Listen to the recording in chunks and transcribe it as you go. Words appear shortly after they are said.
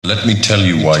Let me tell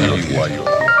you why you're here.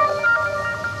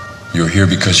 You're here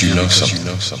because you know something.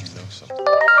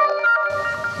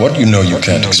 What you know you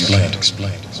can't explain,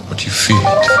 but you feel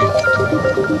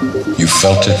it. You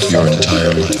felt it your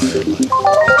entire life.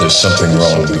 That there's something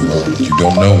wrong in the world. You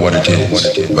don't know what it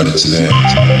is, but it's there.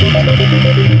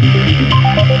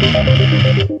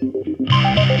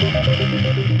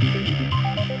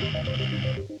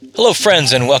 Hello,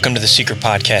 friends, and welcome to the Secret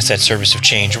Podcast at Service of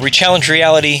Change, where we challenge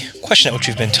reality, question at what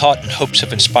you've been taught in hopes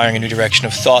of inspiring a new direction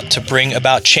of thought to bring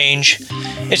about change.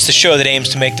 It's the show that aims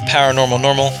to make the paranormal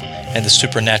normal and the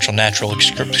supernatural natural,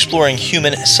 exploring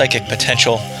human psychic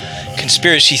potential,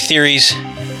 conspiracy theories,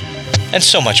 and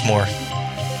so much more.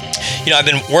 You know, I've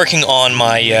been working on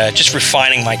my, just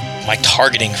refining my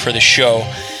targeting for the show,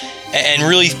 and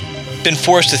really been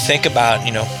forced to think about,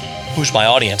 who's my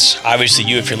audience? Obviously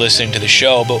you if you're listening to the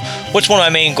show, but what's one of my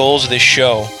main goals of this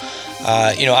show?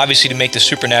 Obviously to make the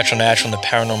supernatural natural and the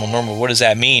paranormal normal. What does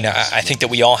that mean? I think that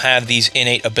we all have these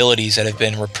innate abilities that have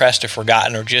been repressed or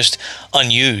forgotten or just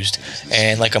unused.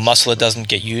 And like a muscle that doesn't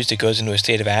get used, it goes into a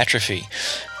state of atrophy.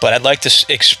 But I'd like to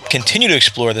continue to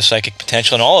explore the psychic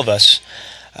potential in all of us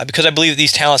because I believe that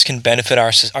these talents can benefit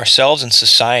ourselves and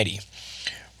society.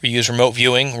 We use remote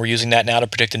viewing. We're using that now to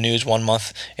predict the news 1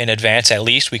 month in advance at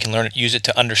least. We can use it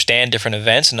to understand different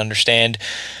events and understand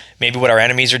maybe what our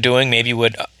enemies are doing, maybe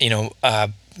what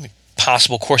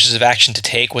possible courses of action to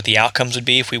take, what the outcomes would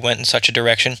be if we went in such a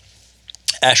direction.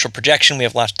 Astral projection, we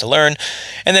have lots to learn.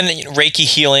 And then Reiki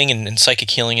healing and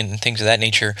psychic healing and things of that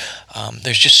nature.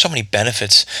 There's just so many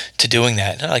benefits to doing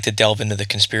that. And I like to delve into the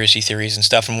conspiracy theories and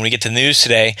stuff. And when we get to the news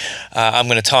today, I'm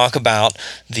going to talk about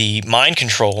the mind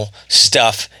control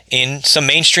stuff in some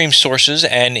mainstream sources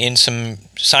and in some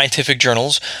scientific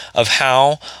journals of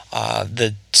how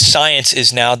the science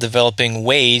is now developing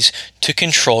ways to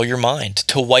control your mind,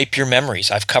 to wipe your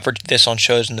memories. I've covered this on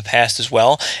shows in the past as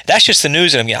well. That's just the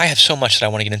news that I'm getting. I have so much that I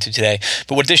want to get into today.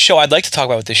 But with this show, I'd like to talk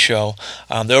about with this show,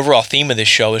 the overall theme of this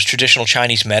show is traditional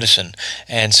Chinese medicine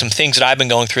and some things that I've been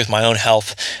going through with my own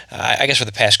health, I guess for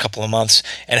the past couple of months,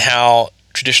 and how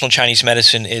traditional Chinese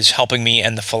medicine is helping me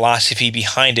and the philosophy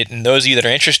behind it. And those of you that are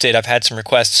interested, I've had some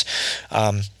requests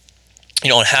on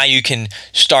how you can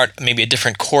start maybe a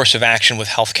different course of action with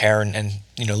healthcare and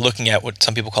looking at what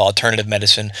some people call alternative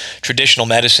medicine, traditional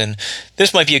medicine.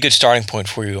 This might be a good starting point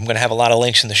for you. I'm going to have a lot of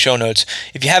links in the show notes.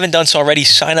 If you haven't done so already,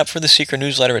 sign up for the secret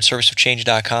newsletter at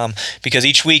serviceofchange.com because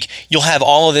each week you'll have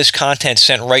all of this content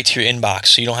sent right to your inbox,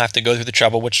 so you don't have to go through the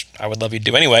trouble, which I would love you to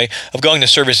do anyway, of going to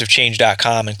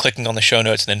serviceofchange.com and clicking on the show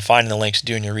notes and then finding the links,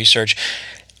 doing your research.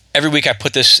 Every week I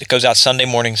put this, it goes out Sunday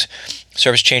mornings,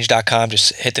 servicechange.com,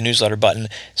 just hit the newsletter button.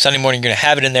 Sunday morning, you're going to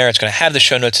have it in there. It's going to have the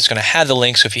show notes. It's going to have the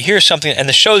links. So if you hear something, and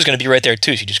the show is going to be right there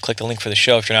too, so you just click the link for the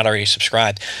show if you're not already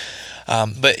subscribed.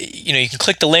 But you can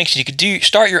click the links and you can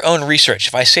start your own research.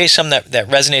 If I say something that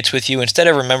resonates with you, instead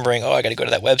of remembering, I got to go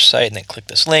to that website and then click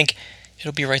this link,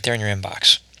 it'll be right there in your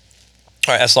inbox.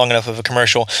 All right, that's long enough of a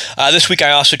commercial. This week I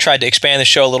also tried to expand the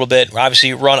show a little bit.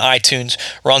 Obviously, we're on iTunes,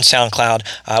 we're on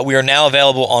SoundCloud. We are now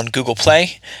available on Google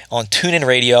Play, on TuneIn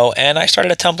Radio, and I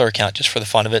started a Tumblr account just for the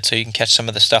fun of it, so you can catch some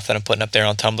of the stuff that I'm putting up there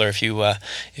on Tumblr if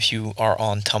you are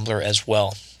on Tumblr as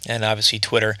well. And obviously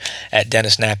Twitter at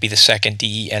Dennis Nappi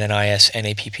II,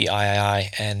 DennisNappii,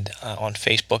 and on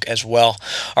Facebook as well.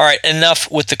 All right, enough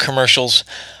with the commercials.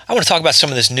 I want to talk about some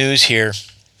of this news here.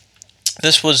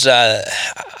 This was,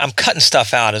 I'm cutting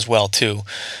stuff out as well, too.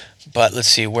 But let's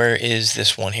see, where is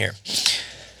this one here?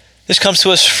 This comes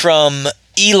to us from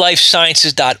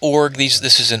elifesciences.org.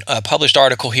 This is a published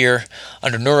article here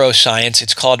under neuroscience.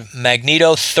 It's called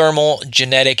Magnetothermal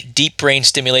Genetic Deep Brain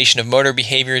Stimulation of Motor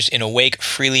Behaviors in Awake,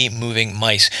 Freely Moving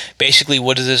Mice. Basically,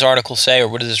 what does this article say, or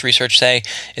what does this research say,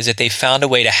 is that they found a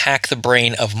way to hack the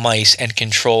brain of mice and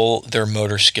control their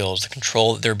motor skills, to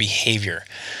control their behavior.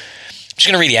 I'm just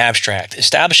going to read the abstract.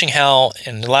 Establishing how,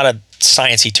 and a lot of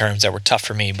sciencey terms that were tough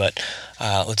for me, but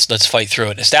let's fight through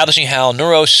it. Establishing how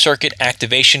neurocircuit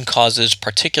activation causes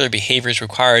particular behaviors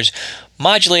requires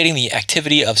modulating the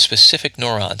activity of specific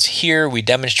neurons. Here we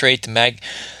demonstrate the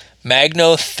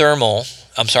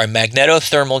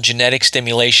magnetothermal genetic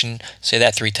stimulation, say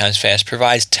that 3 times fast,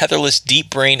 provides tetherless deep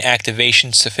brain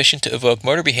activation sufficient to evoke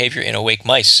motor behavior in awake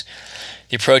mice.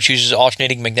 The approach uses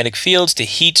alternating magnetic fields to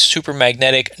heat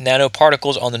supermagnetic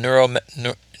nanoparticles on the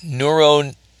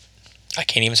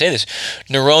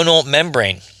neuronal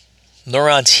membrane.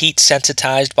 Neurons heat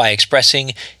sensitized by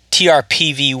expressing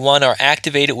TRPV1 are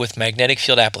activated with magnetic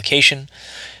field application.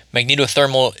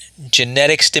 Magnetothermal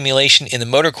genetic stimulation in the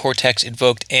motor cortex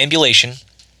evoked ambulation,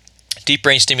 Deep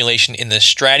brain stimulation in the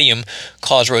striatum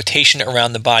caused rotation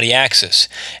around the body axis,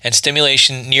 and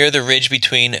stimulation near the ridge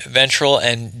between ventral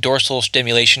and dorsal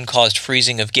stimulation caused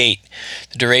freezing of gait.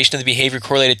 The duration of the behavior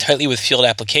correlated tightly with field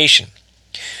application.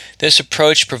 This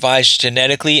approach provides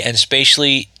genetically and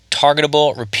spatially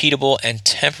targetable, repeatable, and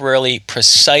temporarily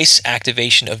precise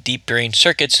activation of deep brain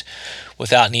circuits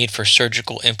without need for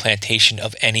surgical implantation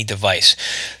of any device.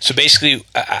 So basically,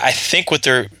 I think what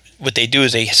they do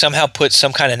is they somehow put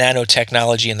some kind of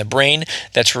nanotechnology in the brain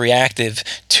that's reactive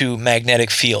to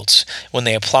magnetic fields. When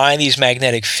they apply these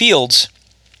magnetic fields,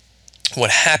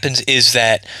 what happens is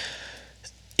that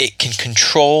it can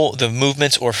control the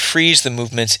movements or freeze the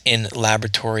movements in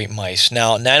laboratory mice.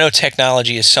 Now,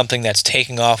 nanotechnology is something that's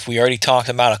taking off. We already talked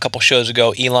about a couple shows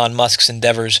ago Elon Musk's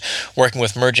endeavors working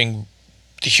with merging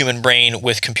the human brain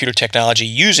with computer technology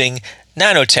using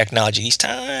nanotechnology, these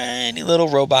tiny little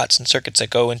robots and circuits that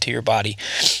go into your body.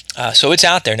 So it's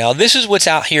out there. Now, this is what's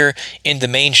out here in the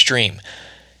mainstream.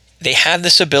 They have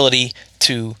this ability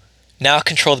to now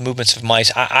control the movements of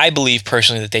mice. I believe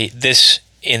personally that this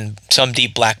in some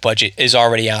deep black budget is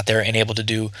already out there and able to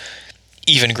do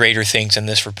even greater things than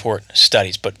this report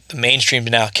studies. But the mainstream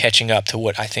is now catching up to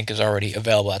what I think is already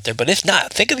available out there. But if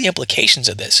not, think of the implications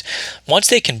of this. Once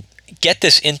they can get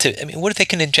this into, what if they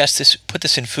can ingest this, put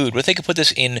this in food? What if they could put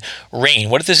this in rain?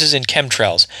 What if this is in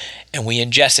chemtrails and we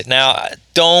ingest it? Now,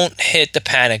 don't hit the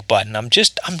panic button. I'm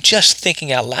just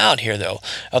thinking out loud here, though,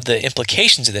 of the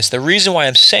implications of this. The reason why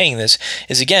I'm saying this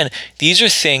is, again, these are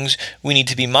things we need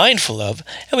to be mindful of,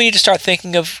 and we need to start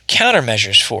thinking of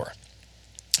countermeasures for.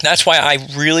 That's why I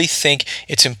really think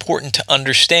it's important to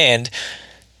understand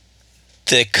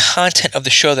the content of the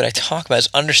show that I talk about is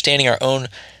understanding our own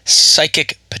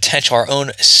psychic potential, our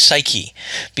own psyche.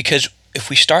 Because if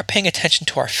we start paying attention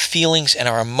to our feelings and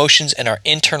our emotions and our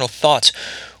internal thoughts,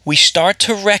 we start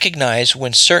to recognize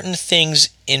when certain things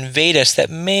invade us that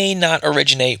may not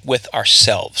originate with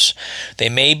ourselves. They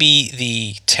may be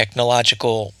the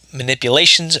technological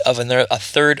manipulations of a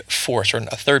third force or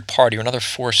a third party or another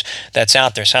force that's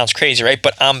out there. Sounds crazy, right?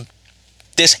 But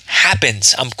this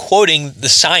happens. I'm quoting the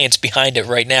science behind it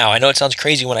right now. I know it sounds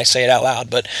crazy when I say it out loud,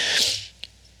 but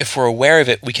if we're aware of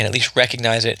it, we can at least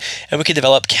recognize it, and we can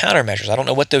develop countermeasures. I don't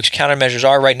know what those countermeasures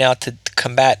are right now to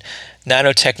combat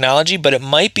nanotechnology, but it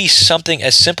might be something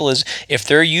as simple as if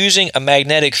they're using a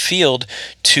magnetic field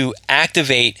to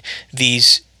activate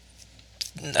these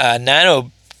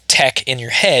nanotech in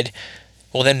your head,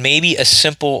 well, then maybe a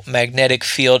simple magnetic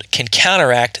field can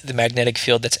counteract the magnetic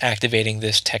field that's activating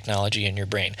this technology in your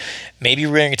brain. Maybe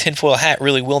wearing a tinfoil hat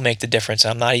really will make the difference.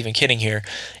 I'm not even kidding here.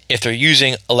 If they're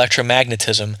using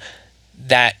electromagnetism,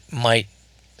 that might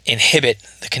inhibit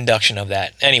the conduction of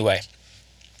that. Anyway,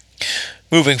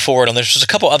 moving forward on this, there's a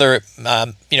couple other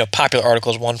popular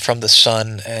articles, one from The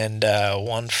Sun and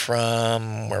one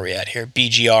from, where are we at here,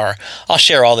 BGR. I'll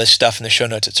share all this stuff in the show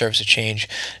notes at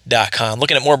serviceofchange.com.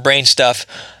 Looking at more brain stuff.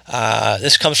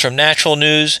 This comes from Natural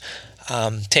News.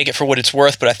 Take it for what it's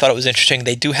worth, but I thought it was interesting.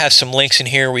 They do have some links in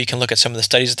here where you can look at some of the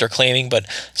studies that they're claiming, but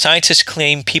scientists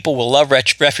claim people will love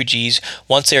refugees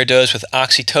once they are dosed with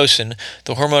oxytocin,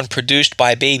 the hormone produced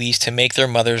by babies to make their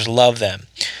mothers love them.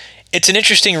 It's an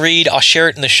interesting read. I'll share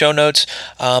it in the show notes.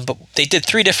 But they did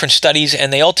 3 different studies,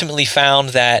 and they ultimately found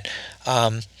that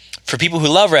for people who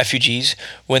love refugees,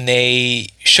 when they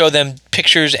show them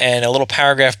pictures and a little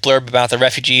paragraph blurb about the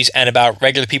refugees and about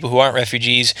regular people who aren't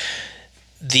refugees,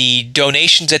 the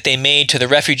donations that they made to the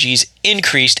refugees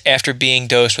increased after being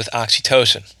dosed with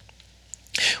oxytocin.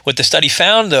 What the study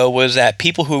found, though, was that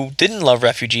people who didn't love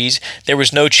refugees, there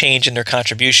was no change in their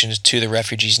contributions to the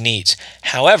refugees' needs.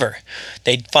 However,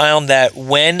 they found that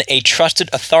when a trusted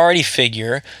authority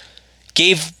figure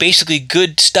gave basically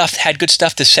good stuff, had good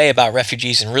stuff to say about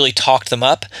refugees and really talked them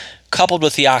up, coupled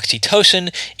with the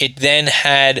oxytocin, it then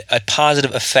had a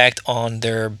positive effect on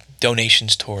their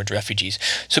donations towards refugees.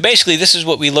 So basically, this is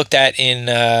what we looked at in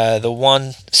the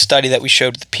one study that we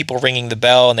showed the people ringing the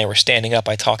bell and they were standing up.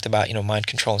 I talked about, mind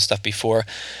control and stuff before.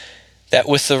 That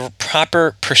with the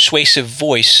proper persuasive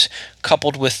voice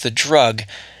coupled with the drug,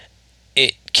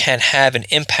 it can have an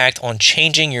impact on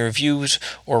changing your views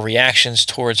or reactions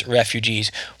towards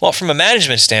refugees. Well, from a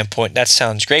management standpoint, that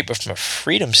sounds great, but from a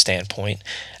freedom standpoint,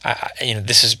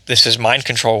 this is mind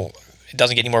control. It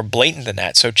doesn't get any more blatant than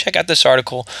that. So check out this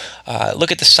article,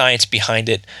 look at the science behind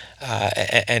it,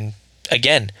 and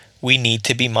again, we need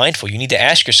to be mindful. You need to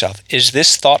ask yourself, is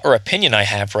this thought or opinion I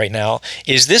have right now,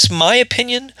 is this my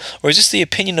opinion, or is this the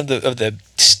opinion of the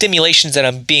stimulations that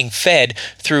I'm being fed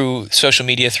through social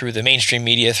media, through the mainstream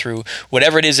media, through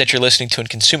whatever it is that you're listening to and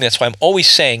consuming? That's why I'm always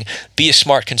saying, be a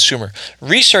smart consumer.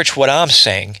 Research what I'm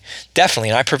saying, definitely,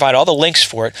 and I provide all the links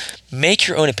for it. Make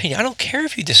your own opinion. I don't care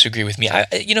if you disagree with me.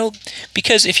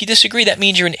 Because if you disagree, that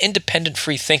means you're an independent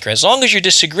free thinker. As long as you're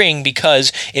disagreeing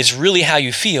because it's really how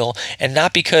you feel and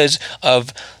not because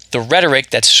of the rhetoric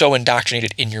that's so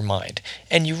indoctrinated in your mind.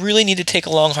 And you really need to take a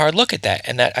long, hard look at that.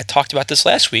 And that I talked about this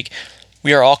last week.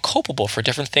 We are all culpable for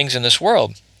different things in this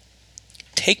world.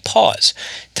 Take pause.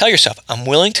 Tell yourself, I'm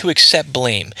willing to accept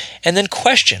blame. And then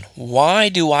question, why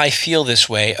do I feel this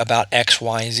way about X,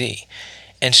 Y, Z?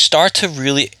 And start to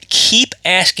really keep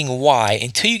asking why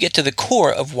until you get to the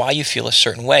core of why you feel a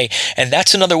certain way. And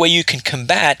that's another way you can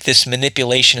combat this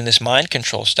manipulation and this mind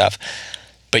control stuff.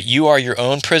 But you are your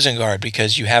own prison guard,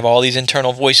 because you have all these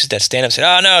internal voices that stand up and say,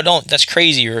 oh, no, don't, that's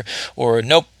crazy, or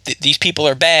nope, these people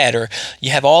are bad, or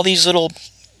you have all these little,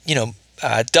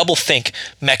 double think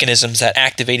mechanisms that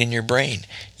activate in your brain.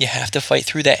 You have to fight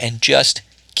through that and just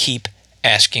keep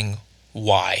asking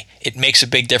why. It makes a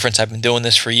big difference. I've been doing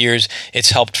this for years.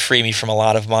 It's helped free me from a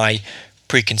lot of my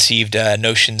preconceived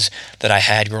notions that I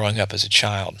had growing up as a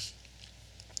child.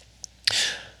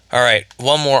 All right,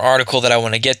 one more article that I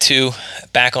want to get to.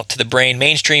 Back up to the brain.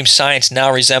 Mainstream science now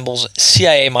resembles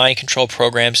CIA mind control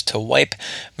programs to wipe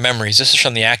memories. This is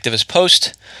from the Activist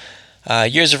Post.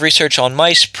 Years of research on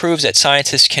mice proves that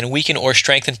scientists can weaken or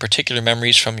strengthen particular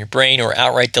memories from your brain or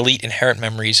outright delete inherent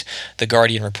memories, The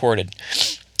Guardian reported.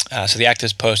 So the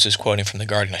Activist Post is quoting from The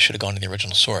Guardian. I should have gone to the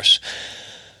original source.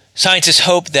 Scientists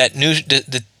hope that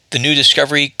the new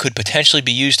discovery could potentially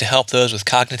be used to help those with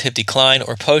cognitive decline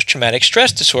or post-traumatic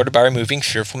stress disorder by removing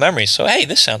fearful memories. So, hey,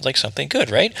 this sounds like something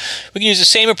good, right? We can use the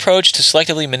same approach to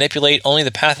selectively manipulate only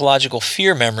the pathological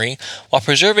fear memory while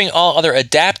preserving all other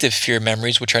adaptive fear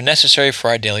memories which are necessary for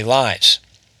our daily lives.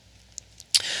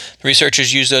 The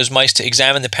researchers used those mice to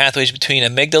examine the pathways between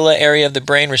amygdala area of the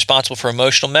brain responsible for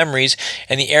emotional memories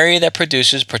and the area that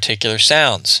produces particular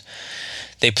sounds.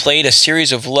 They played a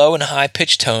series of low and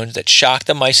high-pitched tones that shocked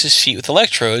the mice's feet with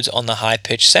electrodes on the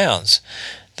high-pitched sounds.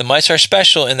 The mice are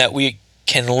special in that we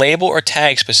can label or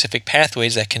tag specific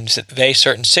pathways that convey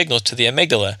certain signals to the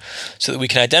amygdala so that we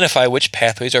can identify which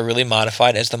pathways are really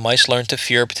modified as the mice learn to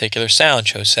fear a particular sound,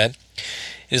 Cho said.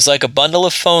 It is like a bundle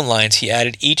of phone lines, he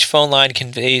added. Each phone line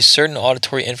conveys certain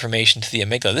auditory information to the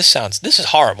amygdala. This is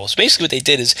horrible. So basically what they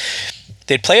did is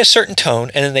they'd play a certain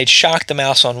tone, and then they'd shock the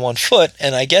mouse on one foot,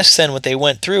 and I guess then what they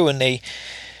went through, and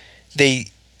they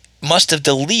must have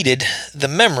deleted the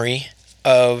memory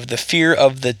of the fear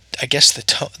of the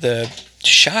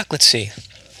shock. Let's see.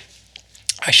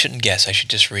 I shouldn't guess. I should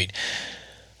just read.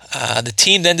 The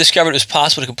team then discovered it was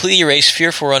possible to completely erase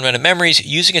fearful or unwanted memories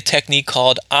using a technique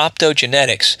called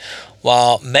optogenetics,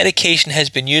 while medication has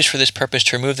been used for this purpose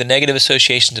to remove the negative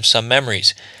associations of some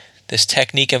memories. This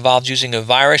technique involves using a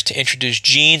virus to introduce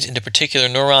genes into particular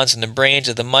neurons in the brains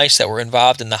of the mice that were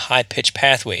involved in the high-pitched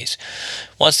pathways.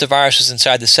 Once the virus was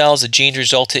inside the cells, the genes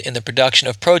resulted in the production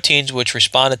of proteins which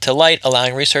responded to light,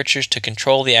 allowing researchers to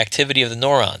control the activity of the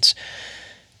neurons.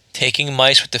 Taking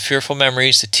mice with the fearful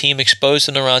memories, the team exposed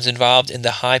the neurons involved in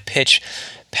the high-pitched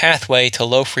pathway to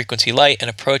low-frequency light, an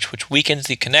approach which weakens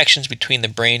the connections between the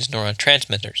brain's neuron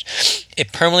transmitters.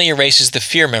 It permanently erases the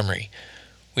fear memory.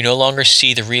 We no longer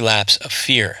see the relapse of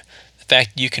fear. The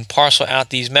fact that you can parcel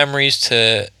out these memories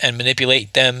and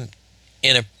manipulate them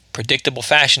in a predictable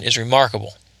fashion is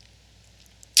remarkable.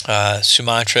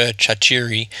 Sumatra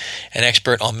Chachiri, an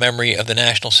expert on memory of the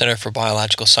National Center for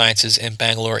Biological Sciences in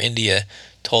Bangalore, India,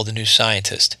 told the New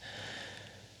Scientist.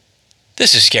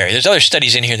 This is scary. There's other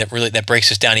studies in here that breaks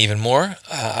this down even more.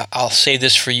 I'll save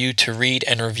this for you to read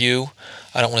and review.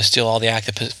 I don't want to steal all the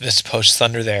Activist Post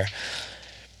thunder there.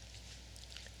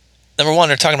 Number one,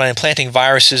 they're talking about implanting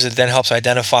viruses that then helps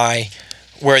identify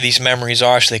where these memories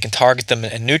are so they can target them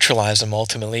and neutralize them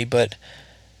ultimately. But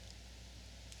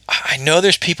I know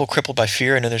there's people crippled by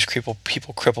fear. I know there's people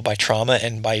crippled by trauma,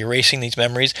 and by erasing these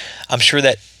memories, I'm sure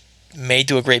that may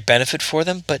do a great benefit for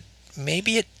them, but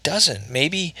maybe it doesn't.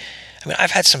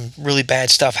 I've had some really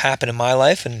bad stuff happen in my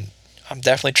life, and I'm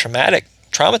definitely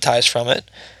traumatized from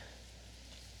it.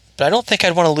 But I don't think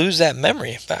I'd want to lose that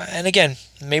memory. And again,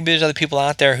 maybe there's other people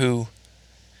out there who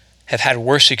have had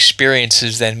worse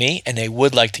experiences than me, and they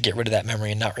would like to get rid of that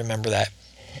memory and not remember that.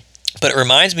 But it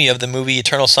reminds me of the movie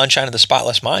Eternal Sunshine of the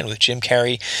Spotless Mind with Jim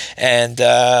Carrey and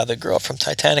the girl from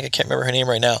Titanic. I can't remember her name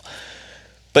right now.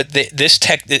 But this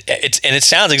tech, and it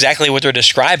sounds exactly what they're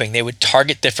describing. They would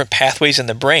target different pathways in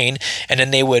the brain, and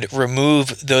then they would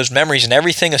remove those memories and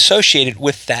everything associated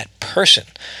with that person.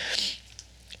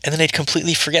 And then they'd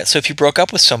completely forget. So if you broke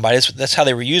up with somebody, that's how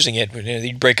they were using it.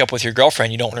 You'd break up with your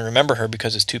girlfriend, you don't want to remember her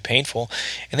because it's too painful,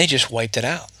 and they just wiped it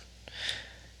out.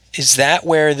 Is that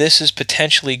where this is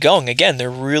potentially going? Again, they're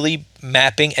really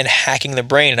mapping and hacking the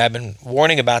brain, and I've been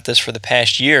warning about this for the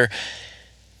past year.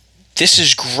 This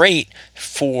is great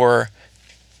for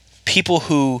people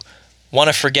who want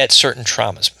to forget certain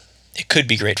traumas. It could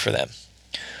be great for them.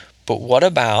 But what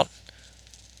about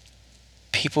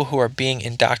people who are being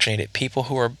indoctrinated, people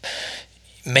who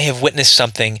may have witnessed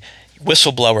something,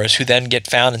 whistleblowers who then get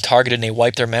found and targeted and they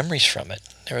wipe their memories from it?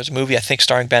 There was a movie, I think,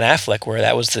 starring Ben Affleck where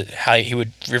that was how he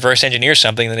would reverse engineer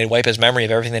something and then they'd wipe his memory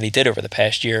of everything that he did over the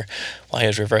past year while he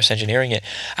was reverse engineering it.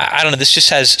 I don't know, this just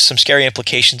has some scary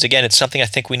implications. Again, it's something I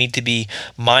think we need to be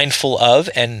mindful of,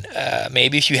 and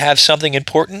maybe if you have something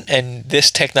important and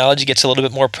this technology gets a little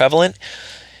bit more prevalent,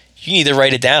 you need to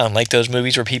write it down, like those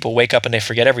movies where people wake up and they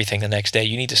forget everything the next day.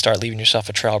 You need to start leaving yourself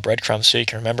a trail of breadcrumbs so you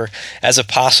can remember, as a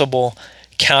possible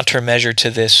countermeasure to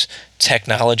this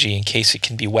technology in case it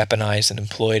can be weaponized and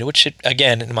employed, which,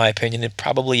 again, in my opinion, it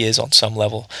probably is on some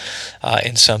level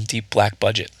in some deep black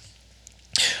budget.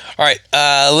 All right,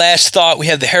 last thought. We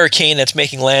have the hurricane that's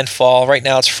making landfall. Right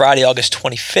now it's Friday, August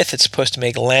 25th. It's supposed to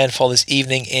make landfall this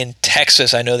evening in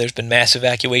Texas. I know there's been mass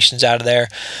evacuations out of there.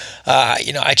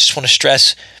 I just want to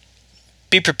stress,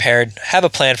 be prepared. Have a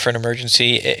plan for an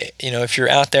emergency. If you're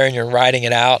out there and you're riding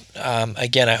it out,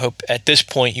 again, I hope at this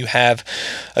point you have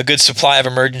a good supply of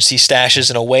emergency stashes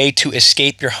and a way to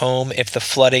escape your home if the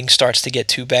flooding starts to get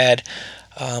too bad.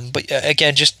 But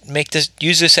again, just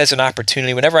use this as an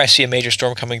opportunity. Whenever I see a major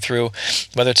storm coming through,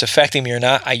 whether it's affecting me or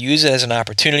not, I use it as an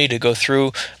opportunity to go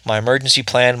through my emergency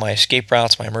plan, my escape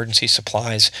routes, my emergency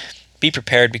supplies. Be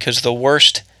prepared, because the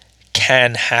worst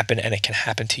can happen, and it can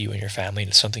happen to you and your family, and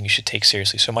it's something you should take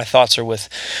seriously. So my thoughts are with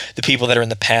the people that are in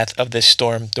the path of this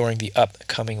storm during the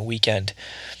upcoming weekend.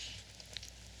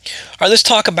 All right, let's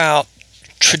talk about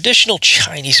traditional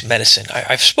Chinese medicine.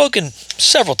 I've spoken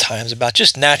several times about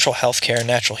just natural healthcare,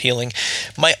 natural healing.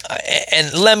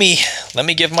 And let me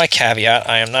give my caveat.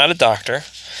 I am not a doctor.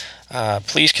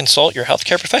 Please consult your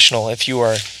healthcare professional if you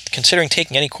are considering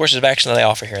taking any courses of action that I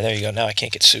offer here. There you go. Now I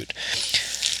can't get sued.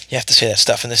 You have to say that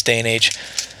stuff in this day and age.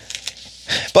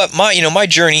 But my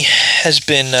journey has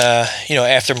been,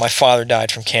 after my father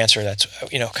died from cancer. That's,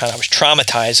 I was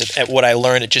traumatized at what I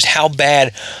learned, at just how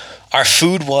bad our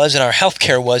food was and our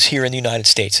healthcare was here in the United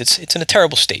States. It's in a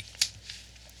terrible state.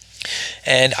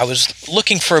 And I was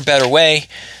looking for a better way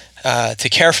to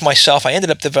care for myself. I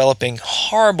ended up developing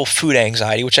horrible food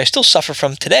anxiety, which I still suffer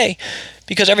from today,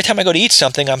 because every time I go to eat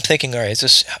something, I'm thinking, all right,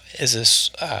 is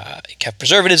this have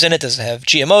preservatives in it? Does it have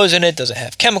GMOs in it? Does it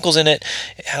have chemicals in it?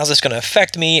 How's this going to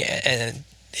affect me? And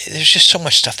there's just so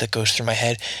much stuff that goes through my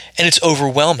head, and it's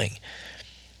overwhelming.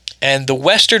 And the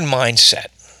Western mindset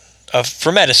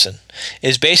for medicine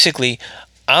is basically,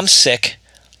 I'm sick,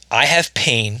 I have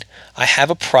pain, I have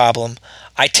a problem,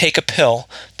 I take a pill,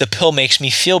 the pill makes me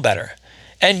feel better.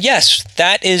 And yes,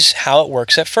 that is how it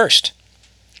works at first.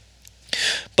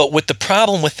 But what the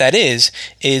problem with that is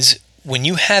when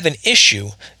you have an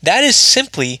issue, that is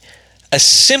simply a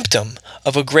symptom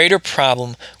of a greater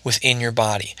problem within your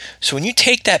body. So when you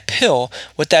take that pill,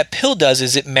 what that pill does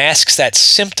is it masks that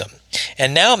symptom.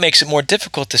 And now it makes it more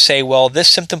difficult to say, well, this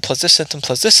symptom plus this symptom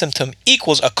plus this symptom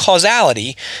equals a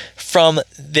causality from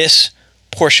this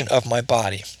portion of my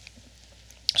body.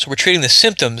 So we're treating the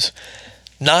symptoms,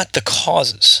 not the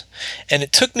causes. And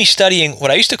it took me studying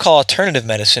what I used to call alternative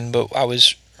medicine, but I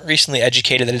was recently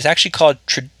educated that it's actually called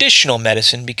traditional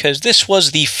medicine, because this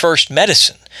was the first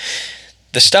medicine.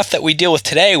 The stuff that we deal with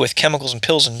today with chemicals and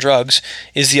pills and drugs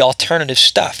is the alternative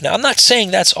stuff. Now, I'm not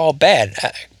saying that's all bad.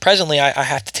 Presently, I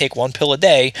have to take one pill a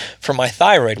day for my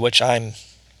thyroid, which I'm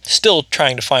still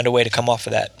trying to find a way to come off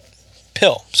of that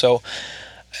pill. So,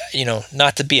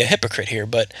 not to be a hypocrite here,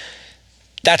 but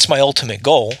that's my ultimate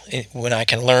goal when I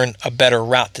can learn a better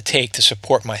route to take to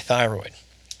support my thyroid.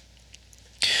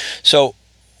 So,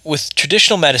 with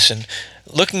traditional medicine,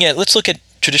 let's look at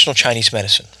traditional Chinese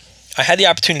medicine. I had the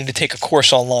opportunity to take a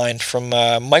course online from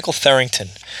Michael Therrington,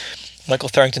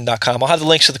 michaeltherrington.com. I'll have the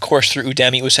links to the course through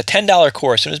Udemy. It was a $10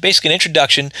 course, and it was basically an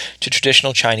introduction to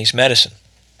traditional Chinese medicine.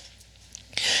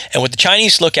 And what the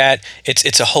Chinese look at,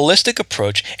 it's a holistic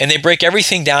approach, and they break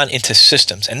everything down into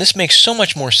systems. And this makes so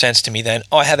much more sense to me than,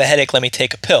 I have a headache, let me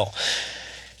take a pill.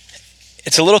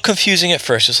 It's a little confusing at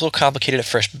first. It's a little complicated at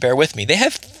first, but bear with me.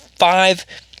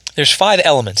 There's 5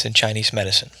 elements in Chinese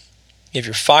medicine. You have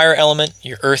your fire element,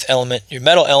 your earth element, your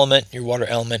metal element, your water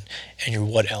element, and your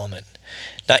wood element.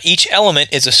 Now, each element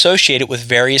is associated with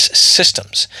various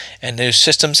systems, and those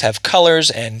systems have colors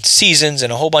and seasons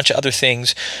and a whole bunch of other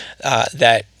things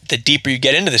that the deeper you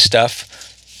get into this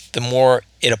stuff, the more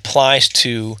it applies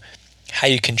to how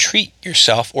you can treat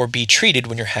yourself or be treated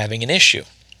when you're having an issue.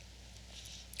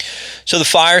 So the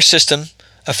fire system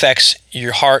affects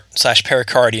your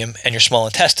heart/pericardium and your small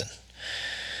intestine.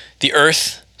 The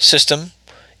earth system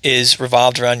is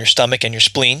revolved around your stomach and your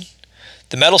spleen.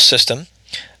 The metal system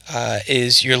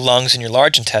is your lungs and your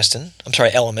large intestine.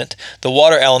 Element. The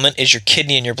water element is your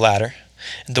kidney and your bladder.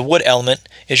 And the wood element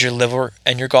is your liver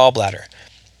and your gallbladder.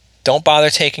 Don't bother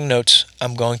taking notes.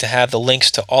 I'm going to have the links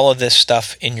to all of this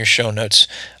stuff in your show notes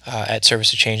at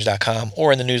serviceofchange.com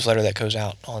or in the newsletter that goes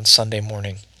out on Sunday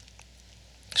morning.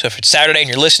 So if it's Saturday and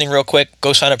you're listening real quick,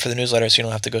 go sign up for the newsletter so you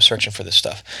don't have to go searching for this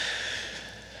stuff.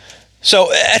 So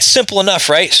that's simple enough,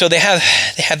 right? So they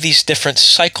have these different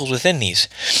cycles within these.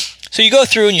 So you go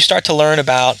through and you start to learn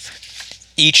about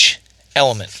each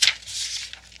element.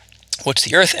 What's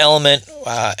the earth element,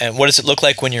 and what does it look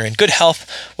like when you're in good health?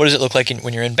 What does it look like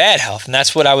when you're in bad health? And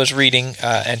that's what I was reading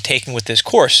and taking with this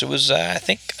course. It was, I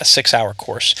think, a 6-hour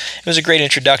course. It was a great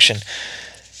introduction.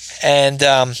 And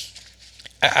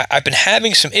I've been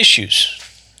having some issues,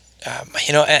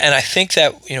 and I think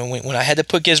that, when I had to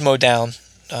put Gizmo down,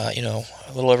 a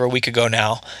little over a week ago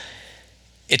now,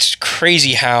 it's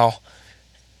crazy how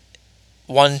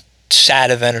one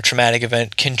sad event or traumatic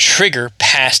event can trigger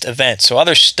past events. So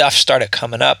other stuff started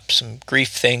coming up, some grief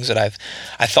things that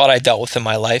I thought I dealt with in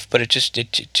my life, but it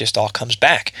just all comes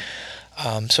back.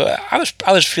 So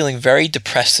I was feeling very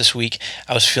depressed this week.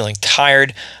 I was feeling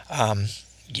tired, a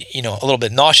little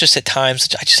bit nauseous at times.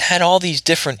 I just had all these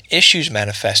different issues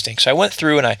manifesting. So I went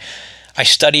through and I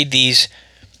studied these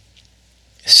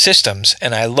systems,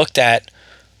 and I looked at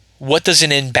what does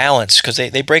an imbalance, because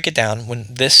they break it down. When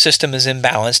this system is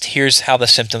imbalanced, here's how the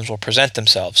symptoms will present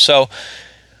themselves. So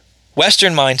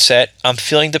Western mindset, I'm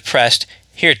feeling depressed.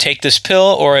 Here, take this pill,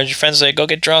 or as your friends say, go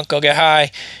get drunk, go get high,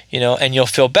 and you'll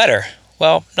feel better.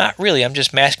 Well, not really. I'm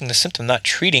just masking the symptom, not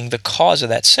treating the cause of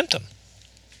that symptom.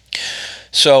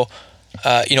 So,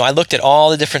 I looked at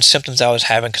all the different symptoms I was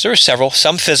having, because there were several,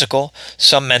 some physical,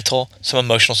 some mental, some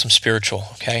emotional, some spiritual,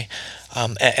 okay?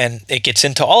 And it gets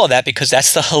into all of that because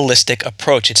that's the holistic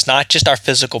approach. It's not just our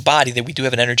physical body, that we do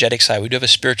have an energetic side, we do have a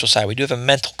spiritual side, we do have a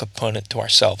mental component to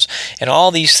ourselves. And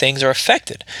all these things are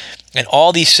affected. And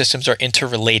all these systems are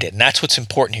interrelated. And that's what's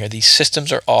important here. These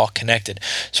systems are all connected.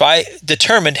 So I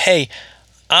determined, hey,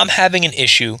 I'm having an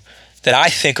issue that I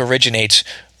think originates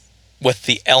with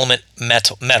the element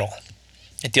metal.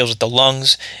 It deals with the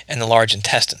lungs and the large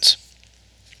intestines.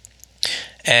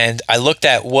 And I looked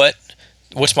at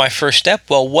what's my first step?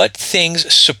 Well, what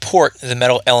things support the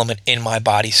metal element in my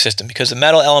body system? Because the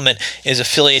metal element is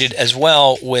affiliated as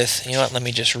well with, let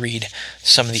me just read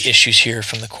some of the issues here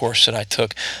from the course that I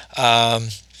took.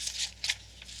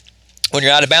 When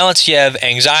you're out of balance, you have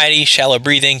anxiety, shallow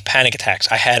breathing, panic attacks.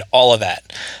 I had all of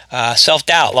that.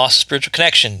 Self-doubt, loss of spiritual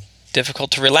connection, difficult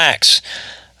to relax.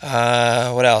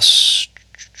 What else?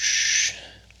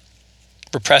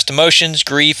 Repressed emotions,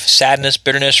 grief, sadness,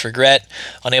 bitterness, regret,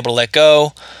 unable to let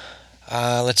go.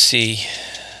 Let's see.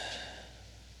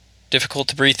 Difficult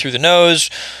to breathe through the nose,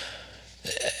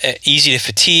 easy to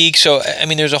fatigue. So,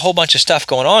 there's a whole bunch of stuff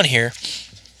going on here.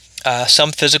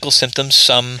 Some physical symptoms,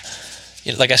 some,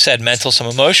 like I said, mental, some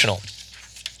emotional.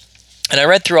 And I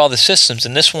read through all the systems,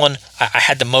 and this one, I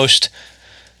had the most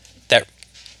that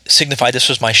signified this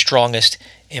was my strongest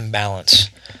imbalance.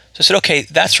 So I said, okay,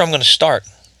 that's where I'm going to start.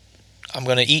 I'm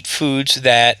going to eat foods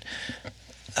that,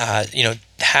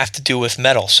 have to do with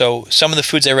metal. So some of the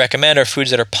foods I recommend are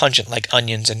foods that are pungent, like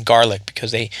onions and garlic,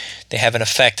 because they have an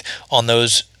effect on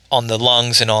the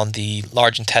lungs and on the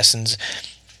large intestines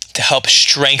to help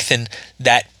strengthen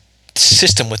that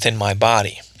system within my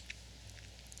body.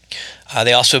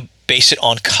 They also base it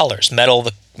on colors. Metal,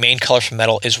 the main color for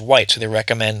metal is white, so they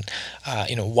recommend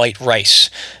white rice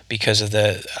because of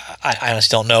I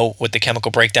honestly don't know what the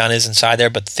chemical breakdown is inside there,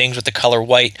 but things with the color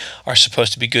white are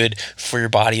supposed to be good for your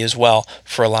body as well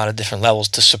for a lot of different levels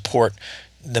to support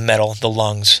the metal, the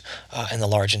lungs, and the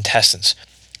large intestines.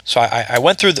 So I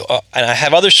went through and I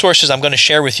have other sources I'm going to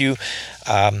share with you,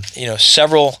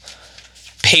 several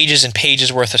pages and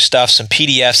pages worth of stuff, some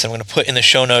PDFs that I'm going to put in the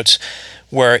show notes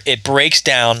where it breaks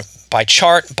down by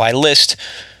chart, by list,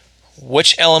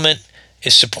 which element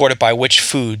is supported by which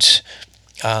foods,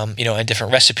 and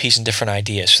different recipes and different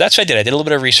ideas. So that's what I did. I did a little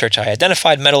bit of research. I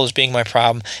identified metal as being my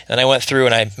problem, and I went through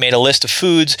and I made a list of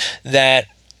foods that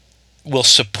will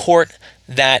support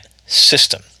that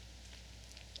system.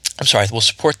 will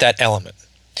support that element.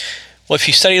 Well, if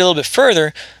you study a little bit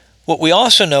further, what we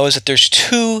also know is that there's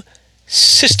two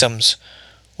systems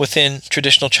within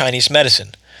traditional Chinese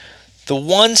medicine. The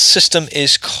one system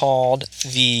is called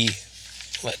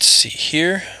let's see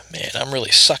here. Man, I'm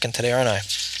really sucking today, aren't I?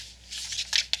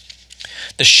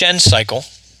 The Shen cycle.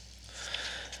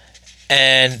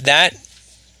 And that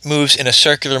moves in a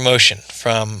circular motion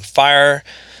from fire.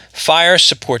 Fire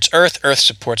supports earth, earth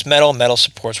supports metal, metal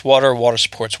supports water, water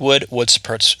supports wood, wood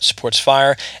supports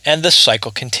fire, and the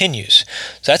cycle continues.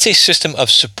 So that's a system of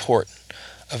support,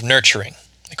 of nurturing.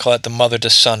 They call it the mother to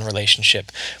son relationship.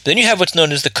 But then you have what's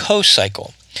known as the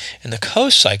co-cycle. And the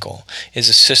co-cycle is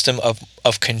a system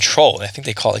of control. I think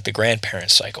they call it like the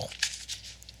grandparent cycle.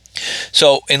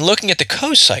 So in looking at the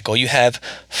co-cycle, you have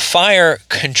fire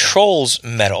controls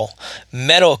metal,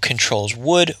 metal controls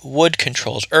wood, wood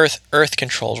controls earth, earth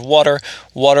controls water,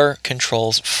 water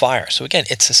controls fire. So again,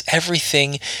 it's this,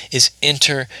 everything is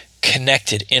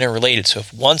interconnected, interrelated. So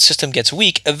if one system gets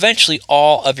weak, eventually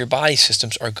all of your body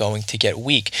systems are going to get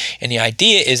weak. And the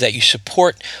idea is that you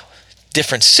support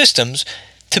different systems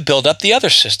to build up the other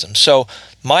systems. So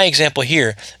my example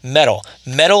here, metal.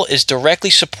 Metal is directly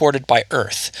supported by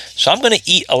earth. So I'm going to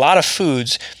eat a lot of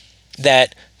foods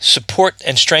that support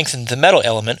and strengthen the metal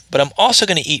element, but I'm also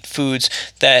going to eat foods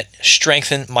that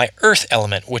strengthen my earth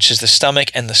element, which is the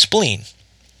stomach and the spleen.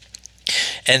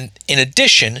 And in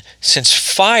addition, since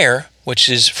fire, which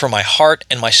is for my heart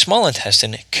and my small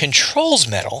intestine, controls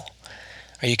metal,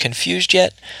 are you confused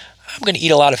yet? I'm going to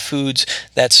eat a lot of foods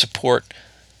that support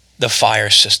the fire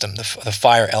system, the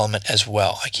fire element as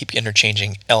well. I keep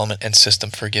interchanging element and system,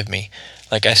 forgive me.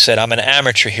 Like I said, I'm an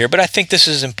amateur here, but I think this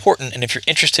is important, and if you're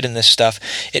interested in this stuff,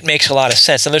 it makes a lot of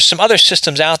sense. And there's some other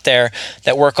systems out there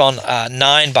that work on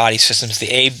 9 body systems,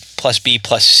 the A plus B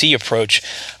plus C approach,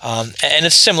 and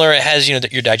it's similar. It has your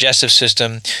digestive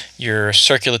system, your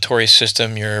circulatory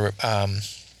system, your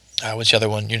what's the other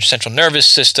one? Your central nervous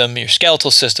system, your skeletal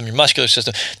system, your muscular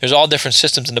system. There's all different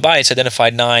systems in the body. It's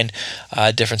identified 9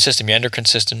 different systems, your endocrine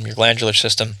system, your glandular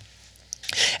system.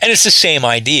 And it's the same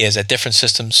idea, is that different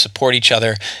systems support each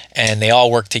other and they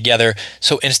all work together.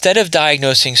 So instead of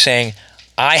diagnosing, saying,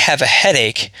 I have a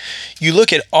headache, you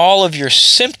look at all of your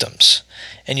symptoms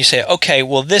and you say, okay,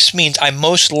 well, this means I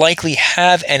most likely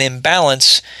have an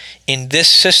imbalance in this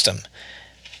system.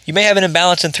 You may have an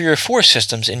imbalance in 3 or 4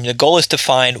 systems, and the goal is to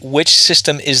find which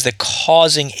system is the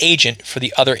causing agent for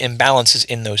the other imbalances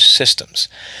in those systems.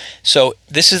 So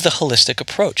this is the holistic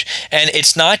approach. And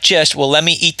it's not just, well, let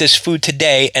me eat this food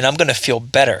today and I'm going to feel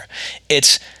better.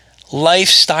 It's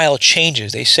lifestyle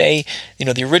changes. They say,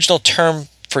 the original term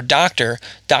for doctor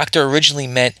originally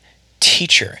meant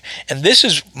teacher. And this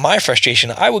is my frustration.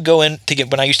 I would go in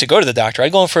when I used to go to the doctor,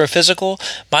 I'd go in for a physical.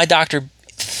 My doctor,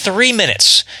 3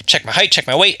 minutes, check my height, check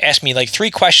my weight, ask me like 3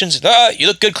 questions. You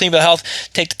look good, clean bill of health.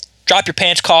 Drop your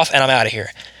pants, cough, and I'm out of here.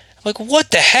 I'm like,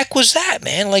 what the heck was that,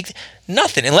 man? Like,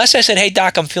 nothing. Unless I said, hey,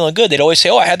 doc, I'm feeling good. They'd always say,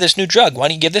 oh, I have this new drug. Why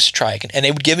don't you give this a try? And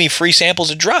they would give me free samples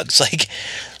of drugs. Like,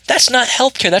 that's not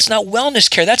healthcare. That's not wellness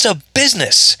care. That's a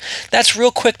business. That's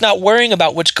real quick, not worrying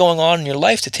about what's going on in your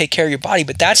life to take care of your body.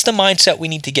 But that's the mindset we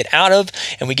need to get out of,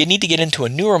 and we need to get into a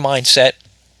newer mindset.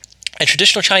 And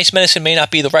traditional Chinese medicine may not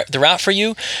be the route for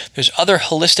you. There's other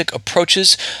holistic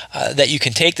approaches that you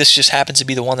can take. This just happens to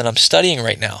be the one that I'm studying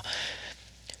right now.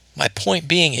 My point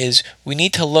being is we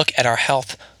need to look at our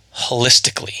health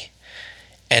holistically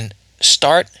and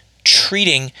start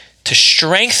treating to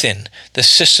strengthen the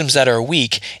systems that are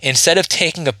weak instead of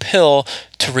taking a pill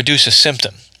to reduce a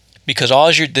symptom. Because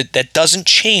that doesn't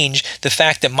change the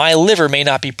fact that my liver may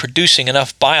not be producing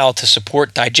enough bile to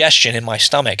support digestion in my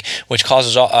stomach, which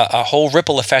causes a whole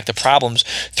ripple effect of problems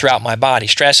throughout my body.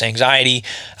 Stress, anxiety,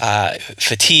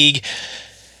 fatigue,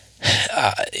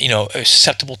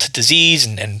 susceptible to disease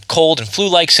and cold and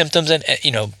flu-like symptoms. And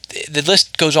the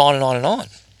list goes on and on and on.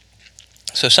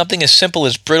 So something as simple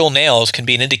as brittle nails can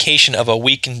be an indication of a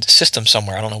weakened system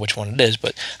somewhere. I don't know which one it is,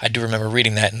 but I do remember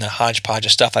reading that in the hodgepodge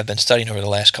of stuff I've been studying over the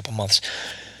last couple months.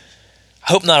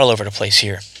 I hope not all over the place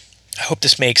here. I hope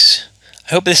this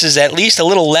is at least a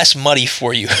little less muddy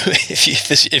for you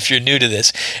if you're new to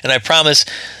this. And I promise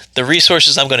the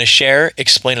resources I'm going to share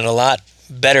explain it a lot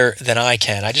better than I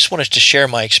can. I just wanted to share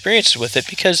my experiences with it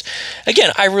because,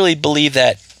 again, I really believe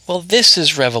that, this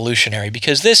is revolutionary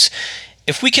because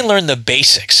if we can learn the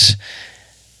basics,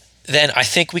 then I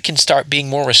think we can start being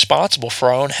more responsible for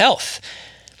our own health,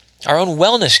 our own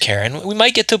wellness care. And we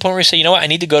might get to a point where we say, I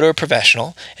need to go to a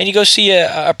professional, and you go see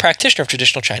a practitioner of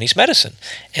traditional Chinese medicine,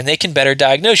 and they can better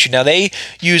diagnose you. Now, they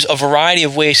use a variety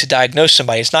of ways to diagnose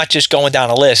somebody. It's not just going down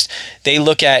a list. They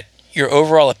look at your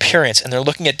overall appearance, and they're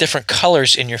looking at different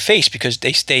colors in your face because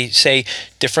they say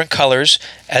different colors,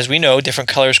 as we know, different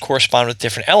colors correspond with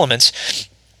different elements.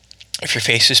 If your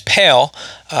face is pale,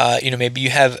 maybe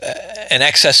you have an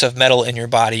excess of metal in your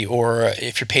body, or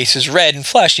if your face is red and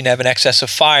flushed, you have an excess of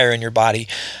fire in your body.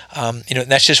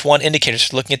 That's just one indicator.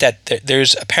 So looking at that,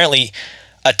 there's apparently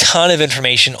a ton of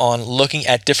information on looking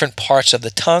at different parts of the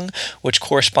tongue, which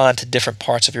correspond to different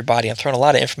parts of your body. I'm throwing a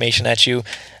lot of information at you.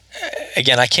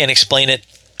 Again, I can't explain it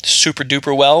super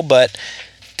duper well, but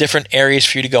different areas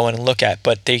for you to go in and look at.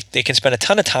 But they can spend a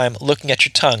ton of time looking at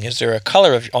your tongue. Is there a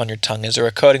color on your tongue? Is there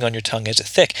a coating on your tongue? Is it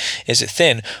thick? Is it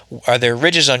thin? Are there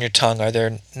ridges on your tongue? Are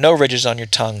there no ridges on your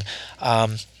tongue?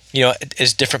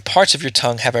 Is different parts of your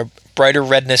tongue have a brighter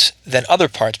redness than other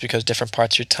parts, because different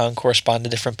parts of your tongue correspond to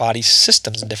different body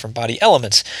systems and different body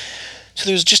elements. So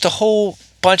there's just a whole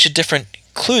bunch of different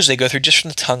clues they go through just from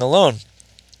the tongue alone.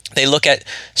 They look at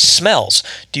smells.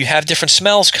 Do you have different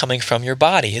smells coming from your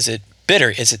body? Is it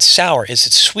bitter? Is it sour? Is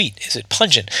it sweet? Is it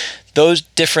pungent? Those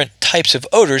different types of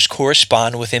odors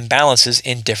correspond with imbalances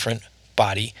in different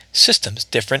body systems,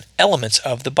 different elements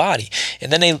of the body.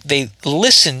 And then they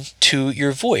listen to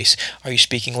your voice. Are you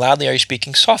speaking loudly? Are you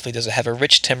speaking softly? Does it have a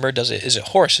rich timbre? Is it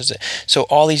hoarse? So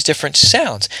all these different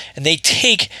sounds. And they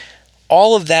take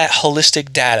all of that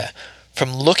holistic data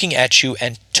from looking at you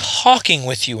and talking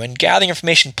with you and gathering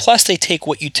information, plus they take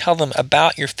what you tell them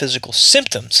about your physical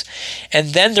symptoms, and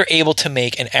then they're able to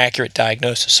make an accurate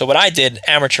diagnosis. So what I did,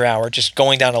 amateur hour, just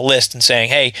going down a list and saying,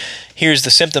 hey, here's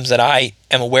the symptoms that I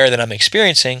am aware that I'm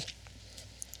experiencing,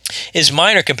 is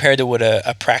minor compared to what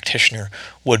a practitioner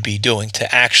would be doing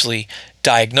to actually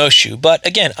diagnose you. But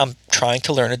again, I'm trying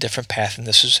to learn a different path, and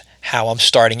this is how I'm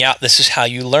starting out. This is how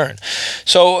you learn.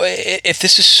 So if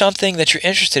this is something that you're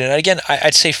interested in, and again,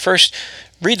 I'd say first,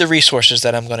 read the resources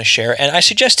that I'm going to share, and I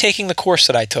suggest taking the course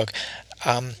that I took.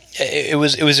 It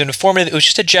was informative. It was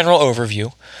just a general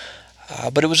overview,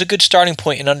 but it was a good starting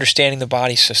point in understanding the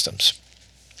body systems.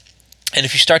 And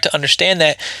if you start to understand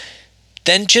that,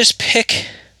 then just pick,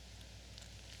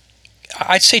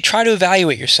 I'd say try to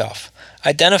evaluate yourself.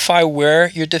 Identify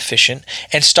where you're deficient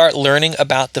and start learning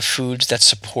about the foods that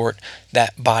support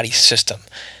that body system.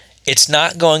 It's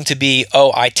not going to be,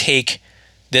 I take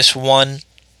this one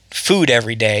food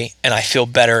every day and I feel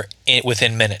better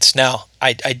within minutes. Now,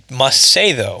 I must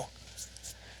say though,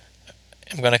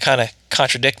 I'm going to kind of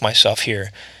contradict myself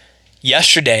here.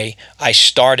 Yesterday, I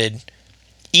started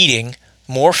eating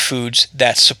more foods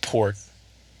that support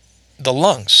the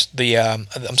lungs,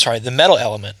 the metal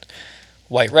element.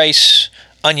 White rice,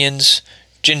 onions,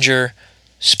 ginger,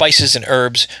 spices and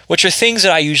herbs, which are things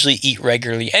that I usually eat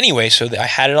regularly anyway, so that I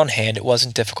had it on hand. It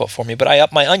wasn't difficult for me, but I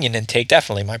upped my onion intake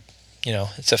definitely.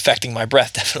 It's affecting my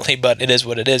breath definitely, but it is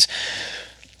what it is.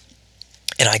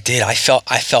 And I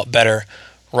felt better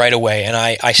right away, and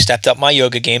I stepped up my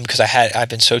yoga game because I've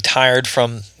been so tired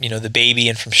from the baby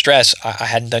and from stress. I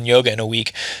hadn't done yoga in a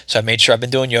week, so I made sure I've been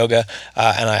doing yoga,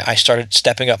 and I started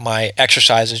stepping up my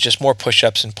exercises, just more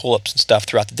push-ups and pull-ups and stuff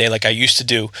throughout the day like I used to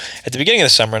do at the beginning of the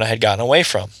summer and I had gotten away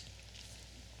from,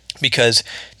 because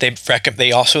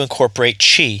they also incorporate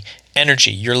chi,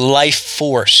 energy, your life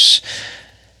force.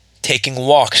 Taking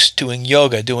walks, doing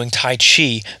yoga, doing tai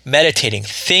chi, meditating,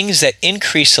 things that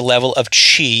increase the level of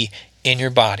chi in your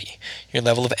body, your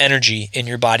level of energy in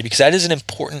your body, because that is an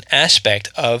important aspect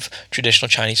of traditional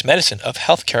Chinese medicine, of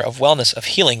healthcare, of wellness, of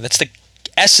healing. That's the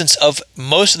essence of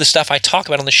most of the stuff I talk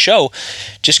about on the show,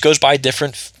 just goes by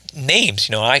different names.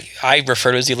 I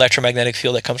refer to it as the electromagnetic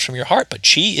field that comes from your heart, but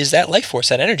chi is that life force,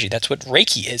 that energy. That's what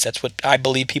Reiki is. That's what I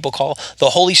believe people call the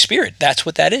Holy Spirit. That's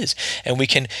what that is. And we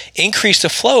can increase the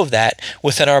flow of that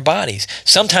within our bodies.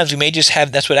 Sometimes we may just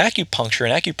have, that's what acupuncture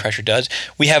and acupressure does.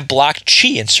 We have blocked chi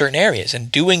in certain areas,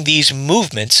 and doing these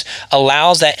movements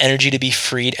allows that energy to be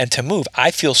freed and to move.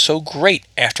 I feel so great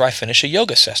after I finish a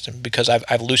yoga session because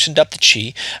I've loosened up the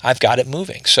chi. I've got it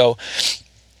moving. So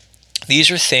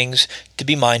these are things to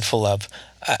be mindful of.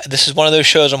 This is one of those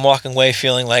shows I'm walking away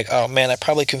feeling like, oh man, I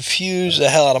probably confused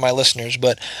the hell out of my listeners,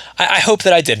 but I hope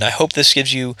that I didn't. I hope this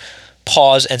gives you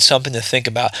pause and something to think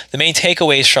about. The main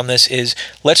takeaways from this is,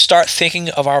 let's start thinking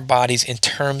of our bodies in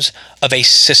terms of a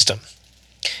system.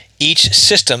 Each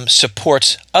system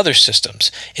supports other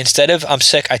systems. Instead of I'm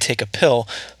sick, I take a pill,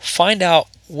 find out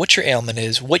what your ailment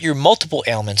is, what your multiple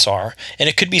ailments are, and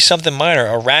it could be something minor.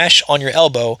 A rash on your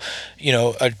elbow,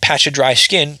 a patch of dry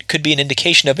skin could be an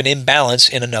indication of an imbalance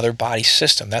in another body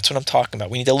system. That's what I'm talking about.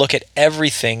 We need to look at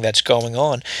everything that's going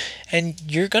on, and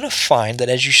you're going to find that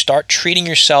as you start treating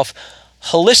yourself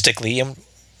holistically, and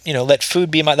let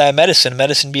food be thy medicine,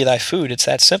 medicine be thy food. It's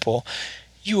that simple.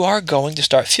 you are going to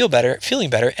start feeling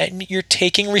better, and you're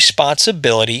taking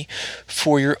responsibility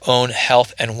for your own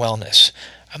health and wellness.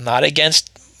 I'm not against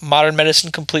modern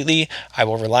medicine completely. I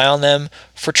will rely on them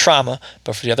for trauma,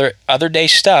 but for the other day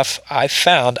stuff, I've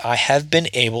found I have been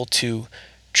able to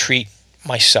treat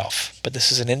myself. But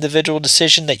this is an individual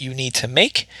decision that you need to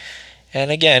make. And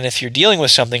again, if you're dealing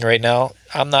with something right now,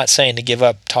 I'm not saying to give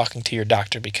up talking to your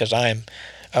doctor, because I am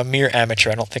a mere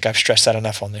amateur. I don't think I've stressed that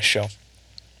enough on this show.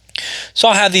 So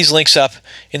I'll have these links up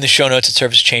in the show notes at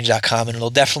servicechange.com, and it'll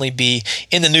definitely be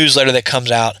in the newsletter that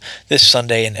comes out this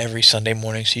Sunday and every Sunday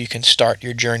morning, so you can start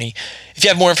your journey. If you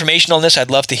have more information on this, I'd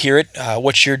love to hear it.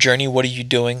 What's your journey? What are you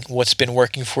doing? What's been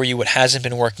working for you? What hasn't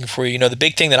been working for you? The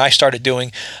big thing that I started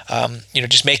doing,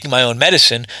 just making my own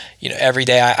medicine. Every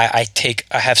day I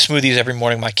have smoothies every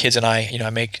morning. My kids and I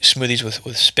make smoothies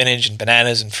with spinach and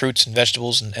bananas and fruits and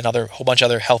vegetables and a whole bunch of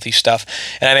other healthy stuff.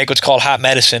 And I make what's called hot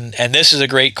medicine. And this is a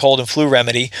great cold and flu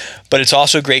remedy, but it's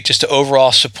also great just to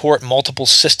overall support multiple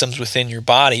systems within your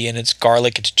body. And it's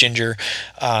garlic, it's ginger,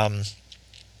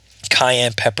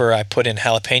 cayenne pepper. I put in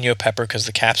jalapeno pepper because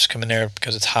the capsicum in there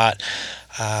because it's hot.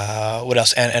 What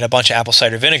else? And a bunch of apple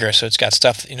cider vinegar. So it's got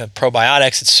stuff,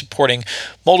 probiotics. It's supporting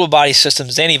multiple body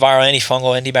systems, antiviral,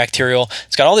 antifungal, antibacterial.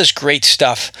 It's got all this great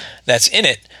stuff that's in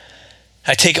it.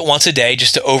 I take it once a day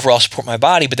just to overall support my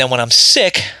body. But then when I'm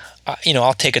sick,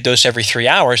 I'll take a dose every 3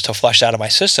 hours to flush it out of my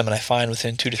system. And I find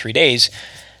within 2 to 3 days,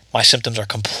 my symptoms are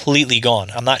completely gone.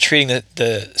 I'm not treating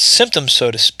the symptoms, so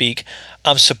to speak.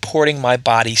 I'm supporting my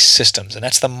body's systems. And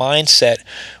that's the mindset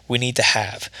we need to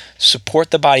have. Support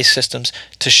the body systems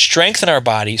to strengthen our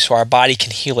body so our body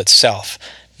can heal itself,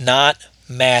 not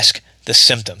mask the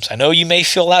symptoms. I know you may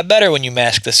feel a lot better when you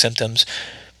mask the symptoms,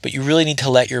 but you really need to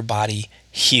let your body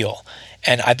heal.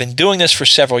 And I've been doing this for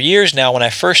several years now. When I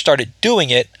first started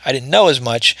doing it, I didn't know as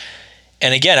much.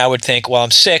 And again, I would think, well, I'm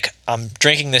sick, I'm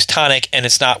drinking this tonic, and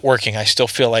it's not working. I still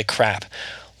feel like crap.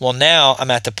 Well, now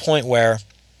I'm at the point where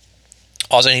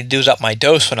all I need to do is up my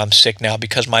dose when I'm sick now,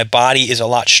 because my body is a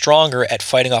lot stronger at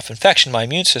fighting off infection. My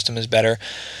immune system is better.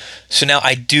 So now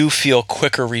I do feel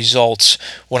quicker results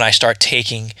when I start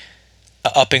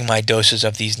upping my doses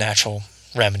of these natural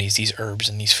remedies, these herbs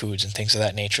and these foods and things of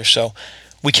that nature. So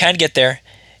we can get there.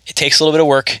 It takes a little bit of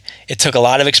work. It took a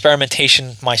lot of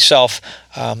experimentation myself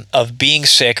of being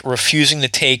sick, refusing to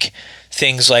take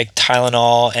things like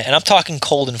Tylenol. And I'm talking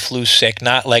cold and flu sick,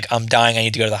 not like I'm dying, I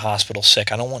need to go to the hospital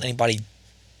sick. I don't want anybody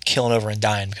killing over and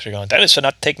dying because they're going, that is so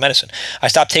not to take medicine. I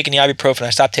stopped taking the ibuprofen.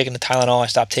 I stopped taking the Tylenol. I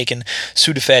stopped taking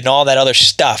Sudafed and all that other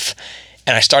stuff.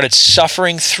 And I started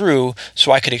suffering through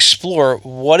so I could explore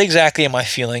what exactly am I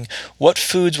feeling, what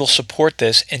foods will support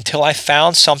this, until I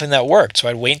found something that worked. So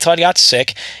I'd wait until I got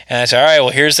sick, and I said, all right, well,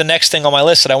 here's the next thing on my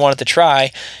list that I wanted to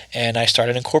try. And I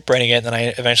started incorporating it, and then I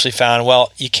eventually found,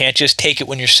 well, you can't just take it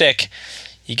when you're sick.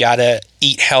 You got to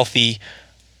eat healthy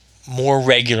more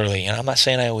regularly. And I'm not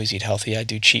saying I always eat healthy. I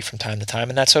do cheat from time to time,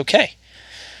 and that's okay.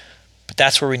 But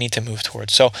that's where we need to move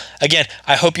towards. So again,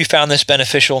 I hope you found this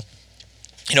beneficial.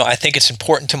 I think it's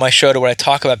important to my show, to what I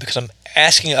talk about, because I'm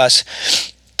asking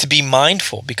us to be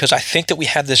mindful, because I think that we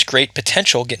have this great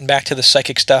potential, getting back to the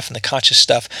psychic stuff and the conscious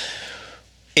stuff.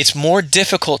 It's more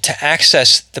difficult to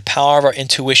access the power of our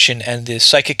intuition and the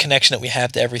psychic connection that we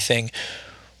have to everything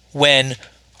when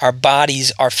our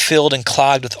bodies are filled and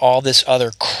clogged with all this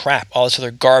other crap, all this other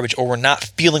garbage, or we're not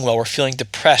feeling well, we're feeling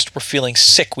depressed, we're feeling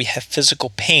sick, we have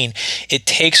physical pain. It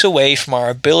takes away from our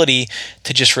ability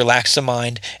to just relax the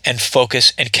mind and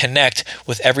focus and connect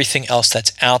with everything else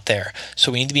that's out there.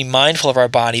 So we need to be mindful of our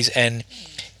bodies and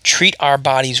treat our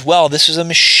bodies well. This is a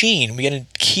machine. We got to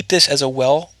keep this as a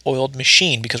well-oiled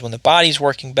machine, because when the body's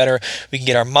working better, we can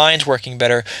get our minds working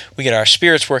better, we get our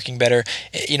spirits working better.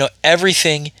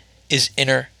 Everything is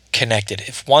interconnected.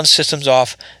 If one system's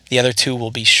off, the other two will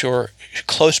be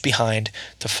close behind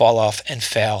to fall off and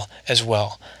fail as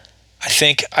well. I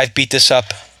think I've beat this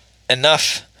up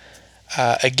enough.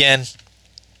 Again,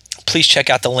 please check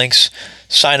out the links.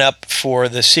 Sign up for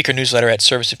the Seeker newsletter at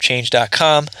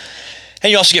serviceofchange.com. And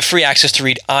you also get free access to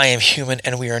read I Am Human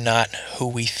and We Are Not Who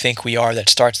We Think We Are. That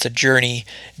starts the journey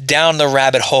down the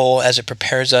rabbit hole as it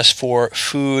prepares us for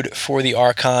Food for the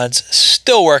Archons.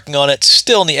 Still working on it,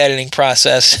 still in the editing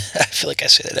process. I feel like I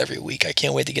say that every week. I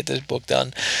can't wait to get this book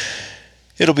done.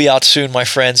 It'll be out soon, my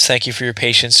friends. Thank you for your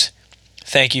patience.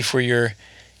 Thank you for your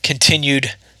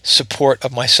continued support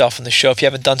of myself and the show. If you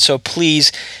haven't done so,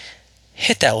 please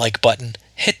hit that like button,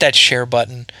 hit that share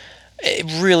button. It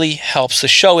really helps. The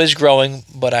show is growing,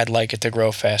 but I'd like it to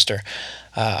grow faster,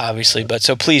 obviously. But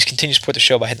so please continue to support the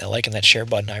show by hitting that like and that share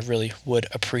button. I really would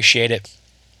appreciate it.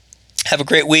 Have a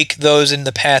great week. Those in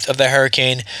the path of the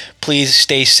hurricane, please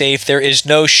stay safe. There is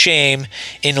no shame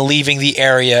in leaving the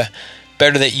area.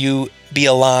 Better that you be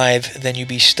alive than you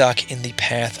be stuck in the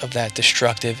path of that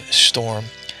destructive storm.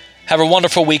 Have a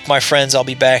wonderful week, my friends. I'll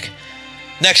be back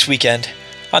next weekend.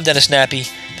 I'm Dennis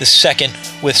Nappy, the second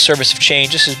with Service of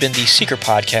Change. This has been the Seeker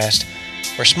Podcast,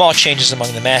 where small changes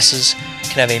among the masses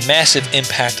can have a massive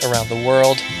impact around the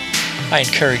world. I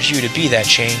encourage you to be that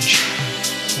change.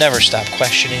 Never stop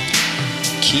questioning.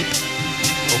 Keep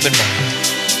open mind.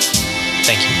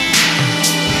 Thank you.